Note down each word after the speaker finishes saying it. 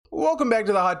Welcome back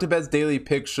to the Hot Tip Bets Daily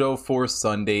Pick Show for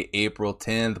Sunday, April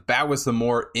 10th. Back with some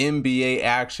more NBA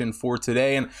action for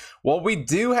today. And while we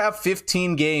do have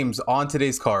 15 games on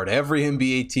today's card, every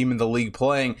NBA team in the league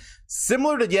playing,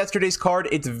 similar to yesterday's card,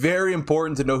 it's very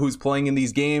important to know who's playing in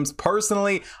these games.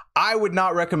 Personally, I would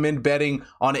not recommend betting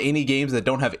on any games that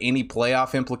don't have any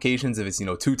playoff implications. If it's,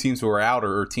 two teams who are out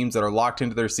or teams that are locked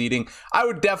into their seeding, I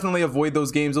would definitely avoid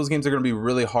those games. Those games are going to be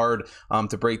really hard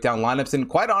to break down lineups. And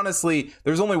quite honestly,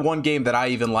 there's only one game that I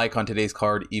even like on today's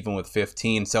card, even with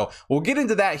 15. So we'll get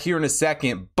into that here in a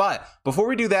second. But before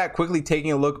we do that, quickly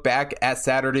taking a look back at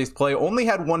Saturday's play, only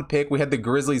had one pick. We had the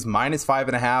Grizzlies minus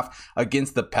 5.5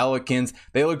 against the Pelicans.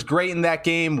 They looked great in that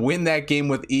game, win that game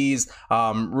with ease.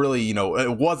 Really,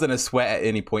 it wasn't a sweat at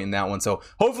any point in that one. So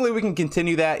hopefully we can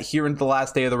continue that here into the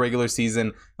last day of the regular season.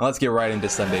 And let's get right into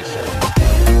Sunday's show.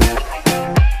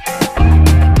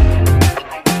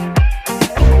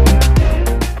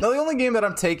 Now, the only game that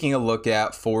I'm taking a look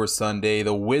at for Sunday,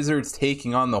 the Wizards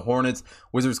taking on the Hornets.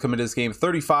 Wizards come into this game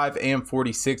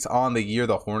 35-46 on the year.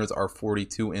 The Hornets are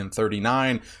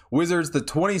 42-39. Wizards, the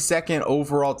 22nd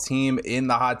overall team in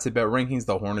the Hot Tip Bet rankings.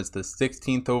 The Hornets, the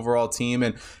 16th overall team.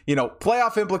 And,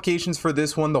 playoff implications for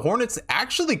this one. The Hornets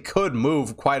actually could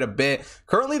move quite a bit.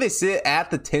 Currently, they sit at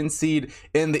the 10 seed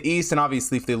in the East. And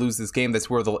obviously, if they lose this game, that's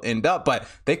where they'll end up. But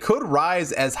they could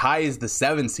rise as high as the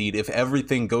 7 seed if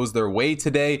everything goes their way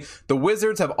today. The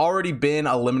Wizards have already been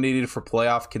eliminated for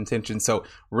playoff contention, so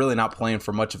really not playing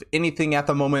for much of anything at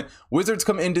the moment. Wizards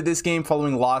come into this game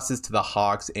following losses to the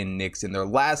Hawks and Knicks in their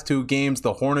last 2 games.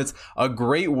 The Hornets, a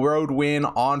great road win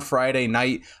on Friday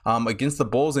night against the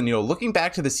Bulls. And, looking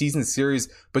back to the season series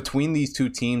between these two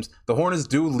teams, the Hornets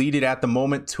do lead it at the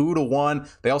moment 2-1.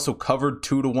 They also covered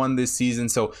 2-1 this season.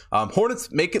 So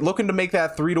Hornets looking to make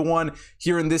that 3-1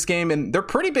 here in this game. And they're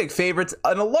pretty big favorites,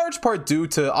 in a large part due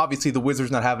to obviously the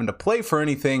Wizards not having to play for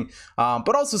anything,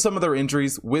 but also some of their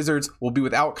injuries. Wizards will be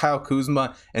without Kyle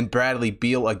Kuzma and Bradley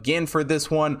Beal again for this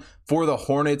one. For the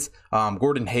Hornets,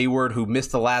 Gordon Hayward, who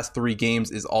missed the last 3 games,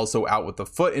 is also out with a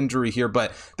foot injury here.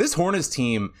 But this Hornets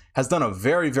team has done a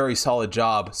very, very solid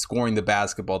job scoring the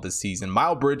basketball this season.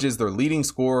 Miles Bridges, their leading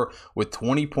scorer, with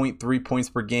 20.3 points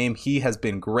per game. He has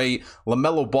been great.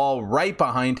 LaMelo Ball right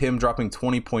behind him, dropping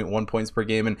 20.1 points per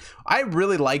game. And I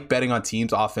really like betting on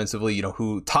teams offensively,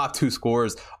 who top 2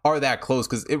 scorers are that close,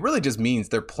 because it really just means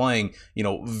they're playing,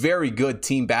 very good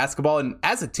team basketball. And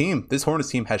as a team, this Hornets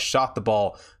team has shot the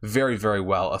ball very, very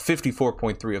well. A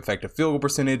 54.3 effective field goal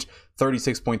percentage,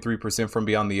 36.3% from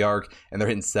beyond the arc, and they're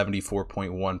hitting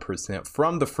 74.1%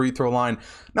 from the free throw line.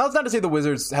 Now, it's not to say the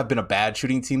Wizards have been a bad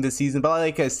shooting team this season, but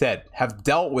like I said, have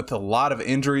dealt with a lot of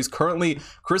injuries. Currently,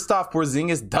 Kristaps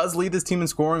Porzingis does lead this team in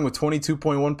scoring with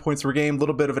 22.1 points per game. A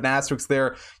little bit of an asterisk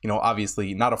there.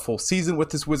 Obviously not a full season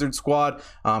with this Wizards squad.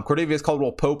 Cordavius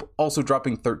Caldwell-Pope also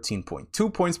dropping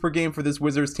 13.2 points per game for this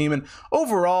Wizards team. And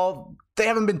overall, they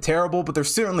haven't been terrible, but they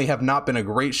certainly have not been a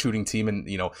great shooting team. And,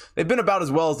 they've been about as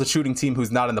well as the shooting team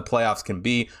who's not in the playoffs can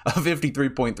be. A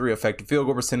 53.3 effective field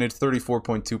goal percentage,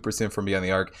 34.2% from beyond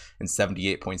the arc, and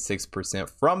 78.6%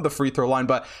 from the free throw line.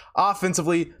 But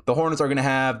offensively, the Hornets are going to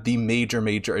have the major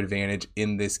advantage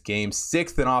in this game.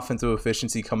 6th in offensive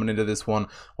efficiency coming into this one,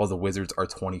 while the Wizards are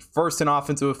 21st in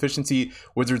offensive efficiency.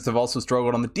 Wizards have also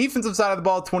struggled on the defensive side of the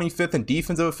ball, 25th in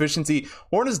defensive efficiency.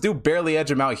 Hornets do barely edge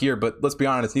them out here, but let's be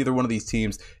honest, neither one of these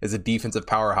teams is a defensive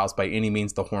powerhouse by any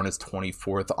means. The Hornets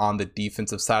 24th on the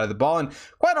defensive side of the ball. And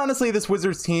quite honestly, this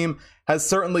Wizards team has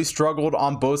certainly struggled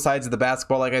on both sides of the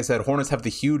basketball. Like I said, Hornets have the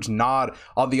huge nod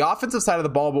on the offensive side of the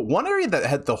ball, but one area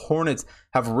that the Hornets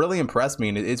have really impressed me,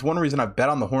 and it's one reason I've bet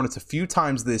on the Hornets a few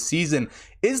times this season,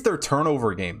 is their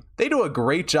turnover game. They do a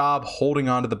great job holding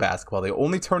on to the basketball. They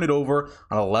only turn it over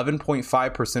on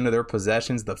 11.5% of their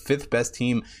possessions, the 5th best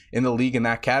team in the league in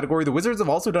that category. The Wizards have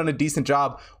also done a decent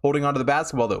job holding on to the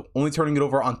basketball, though, only turning it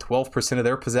over on 12% of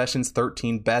their possessions,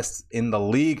 13th best in the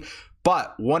league.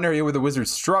 But one area where the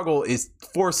Wizards struggle is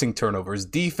forcing turnovers.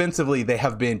 Defensively, they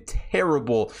have been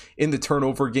terrible in the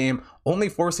turnover game, only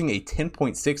forcing a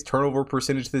 10.6 turnover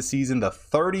percentage this season, the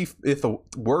 30th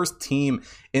worst team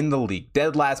in the league.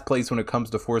 Dead last place when it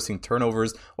comes to forcing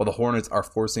turnovers, while the Hornets are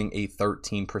forcing a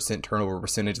 13% turnover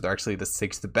percentage. They're actually the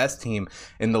 6th best team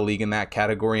in the league in that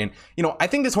category. And, I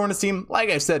think this Hornets team, like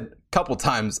I said, couple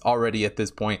times already at this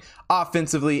point.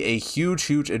 Offensively, a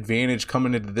huge advantage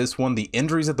coming into this one. The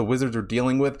injuries that the Wizards are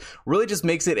dealing with really just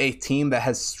makes it a team that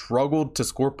has struggled to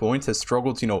score points, has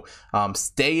struggled to,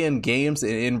 stay in games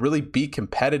and really be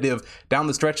competitive down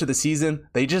the stretch of the season.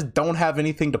 They just don't have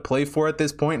anything to play for at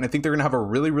this point, and I think they're going to have a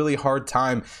really hard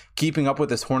time keeping up with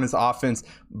this Hornets offense.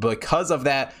 Because of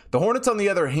that, the Hornets, on the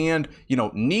other hand,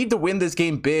 need to win this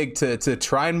game big to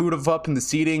try and move up in the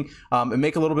seeding and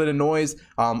make a little bit of noise.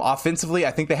 Offensively,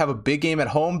 I think they have a big game at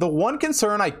home. The one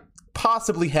concern I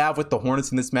possibly have with the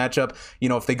Hornets in this matchup,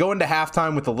 if they go into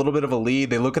halftime with a little bit of a lead,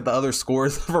 they look at the other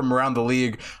scores from around the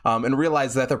league and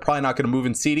realize that they're probably not going to move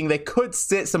in seeding. They could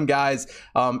sit some guys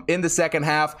in the second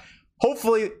half.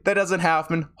 Hopefully that doesn't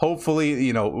happen. Hopefully,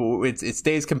 it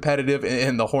stays competitive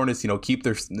and the Hornets, keep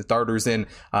their starters in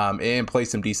and play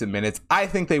some decent minutes. I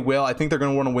think they will. I think they're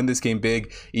going to want to win this game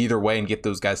big either way and get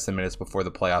those guys some minutes before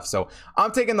the playoffs. So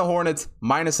I'm taking the Hornets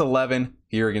 -11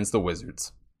 here against the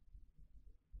Wizards.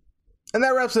 And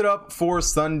that wraps it up for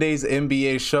Sunday's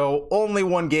NBA show. Only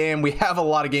one game. We have a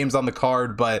lot of games on the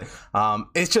card, but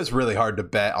it's just really hard to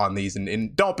bet on these.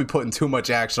 And don't be putting too much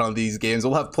action on these games.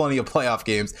 We'll have plenty of playoff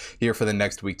games here for the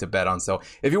next week to bet on. So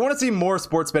if you want to see more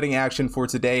sports betting action for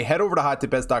today, head over to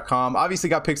hottipbets.com. Obviously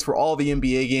got picks for all the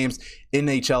NBA games,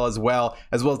 NHL as well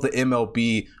as the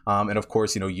MLB. And of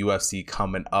course, UFC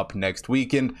coming up next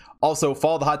weekend. Also,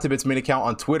 follow the Hot Tip Bets main account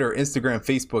on Twitter, Instagram,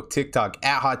 Facebook, TikTok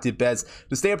at Hot Tip Bets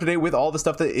to stay up to date with all the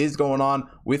stuff that is going on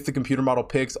with the computer model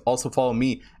picks. Also, follow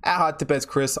me at Hot Tip Bets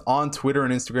Chris on Twitter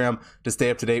and Instagram to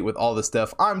stay up to date with all the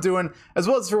stuff I'm doing. As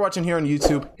well as if you're watching here on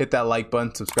YouTube, hit that like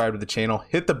button, subscribe to the channel,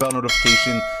 hit the bell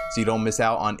notification so you don't miss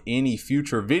out on any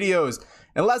future videos.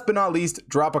 And last but not least,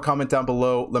 drop a comment down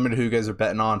below. Let me know who you guys are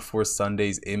betting on for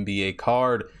Sunday's NBA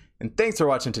card. And thanks for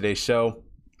watching today's show.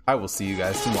 I will see you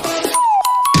guys tomorrow.